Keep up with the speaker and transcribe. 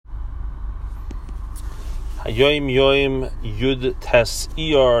Hayom Yom Yud Tes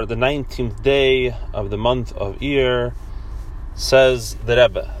Iyar, the 19th day of the month of Iyar, says the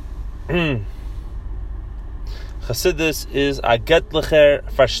Rebbe. Chassidus is a Getlicher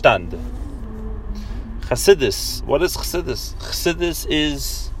Verstand. Chassidus, what is Chassidus? Chassidus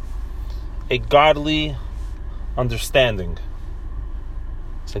is a godly understanding.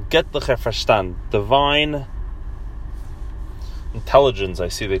 It's a Getlicher Verstand, divine intelligence. I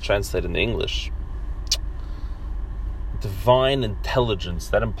see they translate in English. Divine intelligence.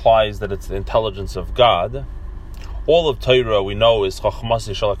 That implies that it's the intelligence of God. All of Torah we know is Chachmas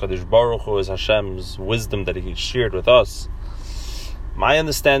Yishal HaKadosh Baruch Hu, is Hashem's wisdom that He shared with us. My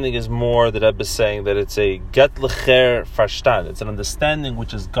understanding is more that Rebbe is saying that it's a Get Lecher Verstand. It's an understanding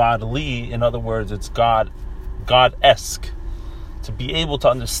which is godly. In other words, it's God-esque. To be able to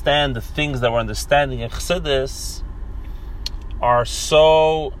understand the things that we're understanding in Chassidus are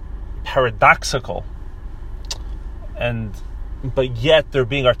so paradoxical, but yet they're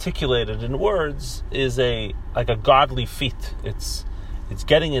being articulated in words is like a godly feat. It's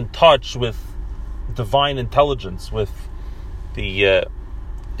getting in touch with divine intelligence, with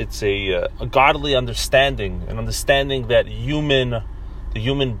it's a godly understanding, an understanding that the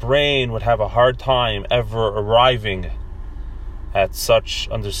human brain would have a hard time ever arriving at such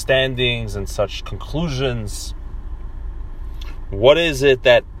understandings and such conclusions. What is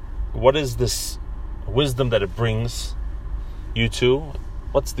this wisdom that it brings you to?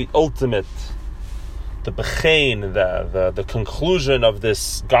 What's the ultimate, the bechein, the conclusion of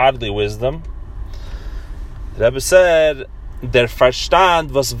this godly wisdom? The Rebbe said, Der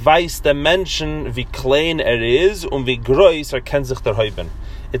Verstand, was weiß der Menschen, wie klein is, wie groß kennt sich der Heuben.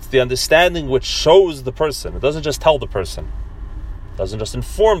 It's the understanding which shows the person. It doesn't just tell the person. It doesn't just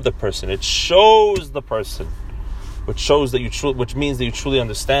inform the person. It shows the person, which means that you truly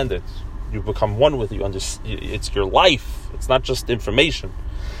understand it. You become one with it. It's your life. It's not just information.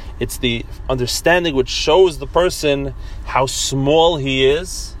 It's the understanding which shows the person how small he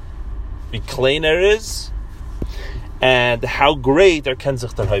is, wie klein is, and how great kennt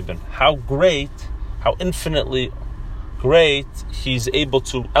sich der Heuben. How infinitely great he's able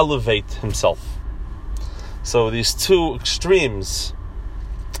to elevate himself. So these two extremes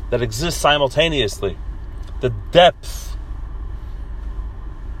that exist simultaneously, the depth,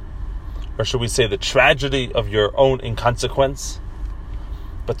 or should we say the tragedy of your own inconsequence,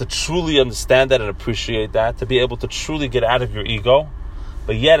 but to truly understand that and appreciate that, to be able to truly get out of your ego,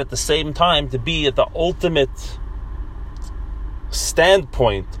 but yet at the same time to be at the ultimate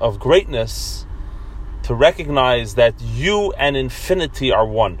standpoint of greatness, to recognize that you and infinity are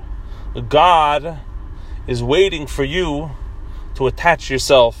one. God is waiting for you to attach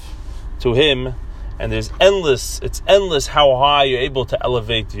yourself to Him, and it's endless how high you're able to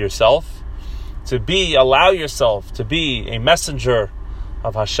elevate yourself, allow yourself to be a messenger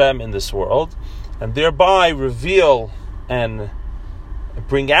of Hashem in this world, and thereby reveal and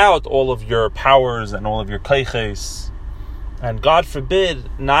bring out all of your powers and all of your keiches. And God forbid,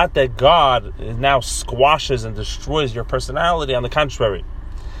 not that God now squashes and destroys your personality. On the contrary,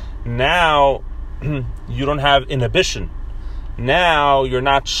 now you don't have inhibition. Now you're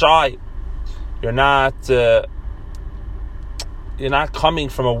not shy. You're not coming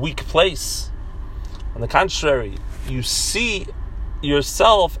from a weak place. On the contrary, you see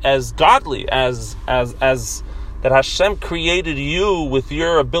yourself as godly, as that Hashem created you with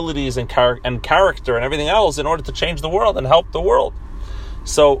your abilities and character and everything else in order to change the world and help the world.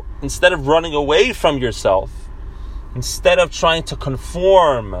 So instead of running away from yourself, instead of trying to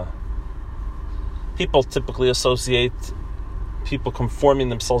conform, people typically associate people conforming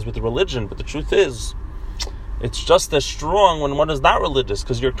themselves with religion, but the truth is, it's just as strong when one is not religious,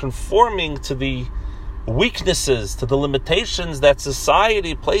 because you're conforming to the weaknesses, to the limitations that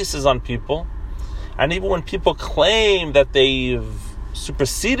society places on people. And even when people claim that they've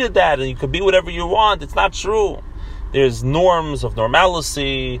superseded that and you can be whatever you want, it's not true. There's norms of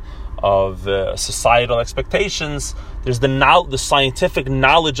normalcy, of societal expectations. There's the scientific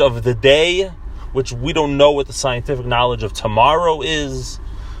knowledge of the day, which we don't know what the scientific knowledge of tomorrow is,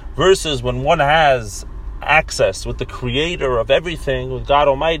 versus when one has access with the creator of everything, with God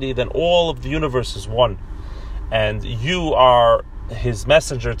Almighty, then all of the universe is one. And you are His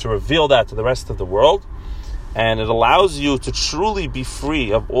messenger to reveal that to the rest of the world. And it allows you to truly be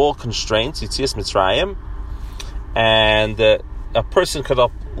free of all constraints, Yitzias Mitzrayim. And a person could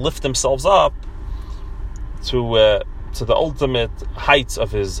lift themselves up to the ultimate heights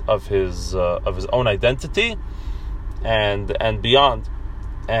of his own identity and beyond.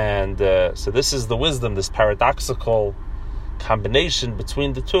 And so this is the wisdom, this paradoxical combination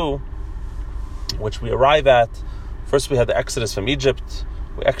between the two, which we arrive at. First we had the exodus from Egypt,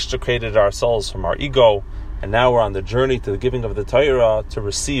 we extricated ourselves from our ego, and now we're on the journey to the giving of the Torah to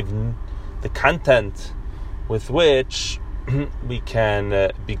receive the content with which we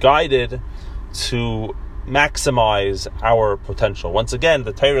can be guided to maximize our potential. Once again,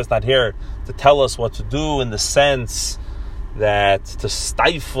 the Torah is not here to tell us what to do in the sense that to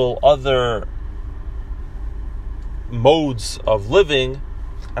stifle other modes of living.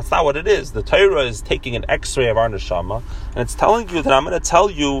 That's not what it is. The Torah is taking an x-ray of our neshama, and it's telling you that I'm going to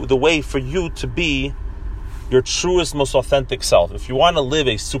tell you the way for you to be your truest, most authentic self. If you want to live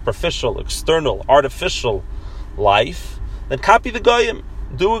a superficial, external, artificial life, then copy the Goyim.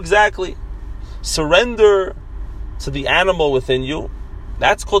 Do exactly. Surrender to the animal within you.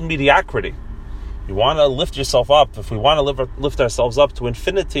 That's called mediocrity. You want to lift yourself up. If we want to lift ourselves up to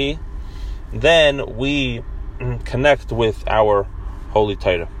infinity, then we connect with our Holy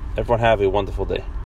Torah. Everyone have a wonderful day.